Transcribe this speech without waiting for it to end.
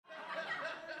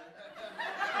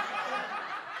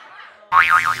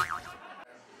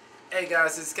Hey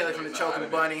guys, this is Kelly from the Choking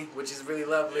Bunny, which is really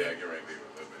lovely.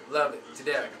 Love it to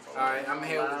death. Alright, I'm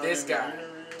here with this guy.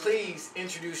 Please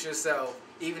introduce yourself,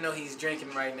 even though he's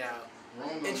drinking right now.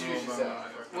 Introduce yourself.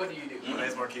 What do you do? My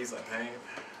name's Marquis. I paint.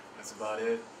 That's about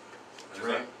it.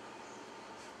 Drink.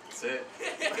 That's it.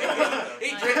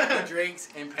 He drinks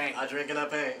and paints. I drink and I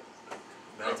paint.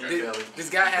 Back to you, Kelly. This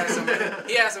guy has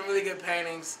some really good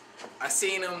paintings. I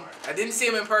seen him. I didn't see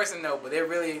him in person though, but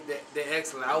they're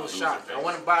excellent. I was shocked. I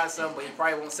want to buy some, but he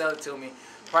probably won't sell it to me.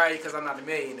 Probably because I'm not a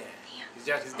millionaire. He's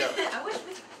just as dope.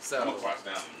 So,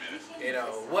 you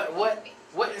know,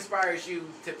 what inspires you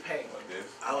to paint?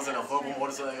 I was in a horrible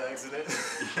motorcycle accident,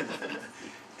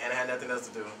 and I had nothing else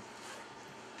to do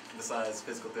besides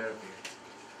physical therapy.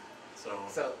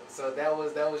 So that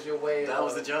was your way. That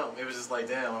was the jump. It was just like,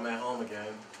 damn, I'm at home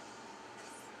again.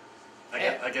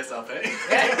 I guess I'll pay.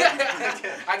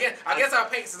 I guess I'll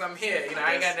pay since I'm here. You know,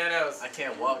 I ain't got nothing else. I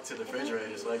can't walk to the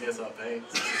refrigerator, so I guess I'll pay.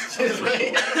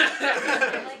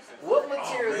 What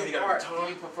materials of art do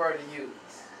you prefer to use?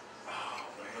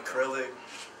 Acrylic,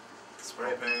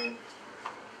 spray paint.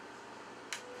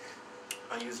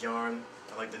 I use yarn.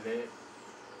 I like to knit.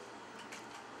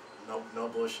 No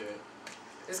bullshit.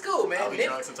 It's cool, man. I'll be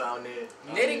drunk since I'll knit.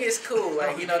 Knitting is cool.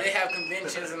 Like, you know, they have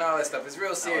conventions and all that stuff. It's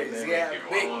real serious. They have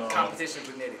big competitions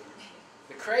with knitting.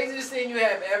 The craziest thing you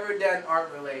have ever done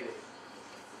art related?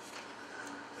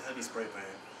 That'd be spray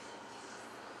paint.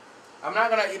 I'm not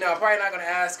gonna, I'm probably not gonna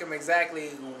ask him exactly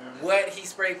what he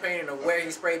spray painted or where he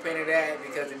spray painted at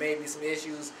because there may be some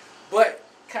issues. But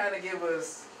kind of give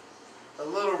us a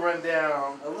little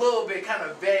rundown, a little bit kind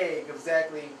of vague,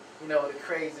 exactly, the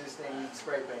craziest thing you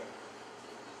spray painted.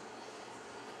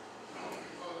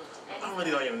 I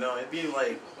really don't even know. It'd be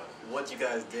like what you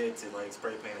guys did to like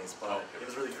spray paint a spot. It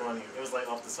was really funny. It was like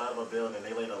off the side of a building.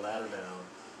 They laid a ladder down,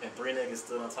 and 3 niggas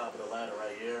stood on top of the ladder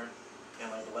right here,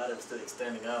 and like the ladder was still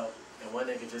extending out, and one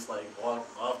nigga just like walked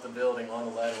off the building on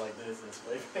the ladder like this and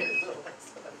spray painted the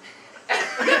side.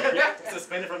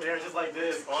 Suspended from the air just like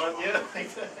this on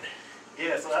like that.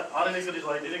 Yeah. So all the niggas just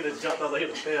like they just jumped out like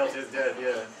it fell to his death.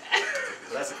 Yeah.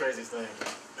 So that's the craziest thing.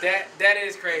 That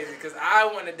is crazy because I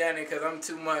wouldn't have done it because I'm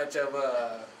too much of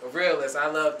a realist. I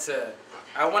want to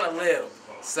live,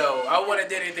 so I wouldn't have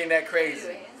did anything that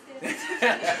crazy.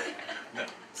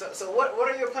 So what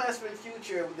are your plans for the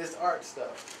future with this art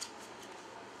stuff?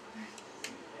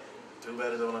 Do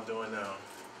better than what I'm doing now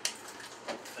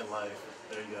in life.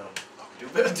 There you go. Do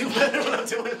better than what I'm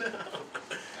doing now.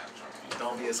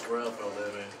 Don't be a scrub for a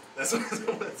living. That's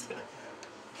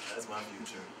my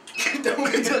future.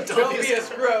 Don't be a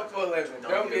scrub for a living.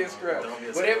 Don't be a scrub.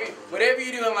 Whatever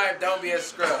you do in life, don't be a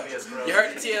scrub. You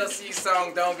heard the TLC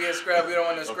song, "Don't Be a Scrub." We don't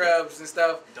want no scrubs and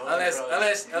stuff, unless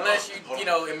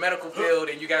you in medical field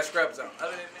and you got scrubs on.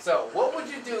 So, what would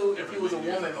you do if you was a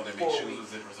woman for a week?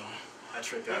 I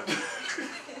trick out.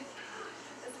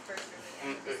 I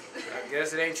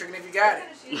guess it ain't tricking if you got it.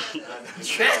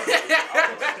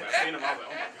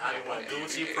 I want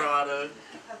Gucci, Prada,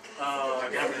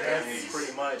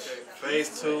 pretty much.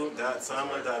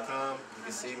 Phase2.tumblr.com. You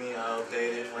can see me. I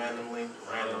update it randomly.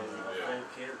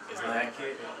 It's not that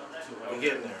kid. We're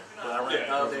getting there. But I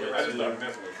update it.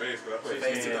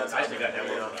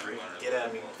 Phase2.tumblr. Get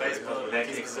at me. Facebook,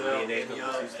 Marquis Bizzell.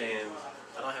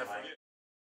 I don't have.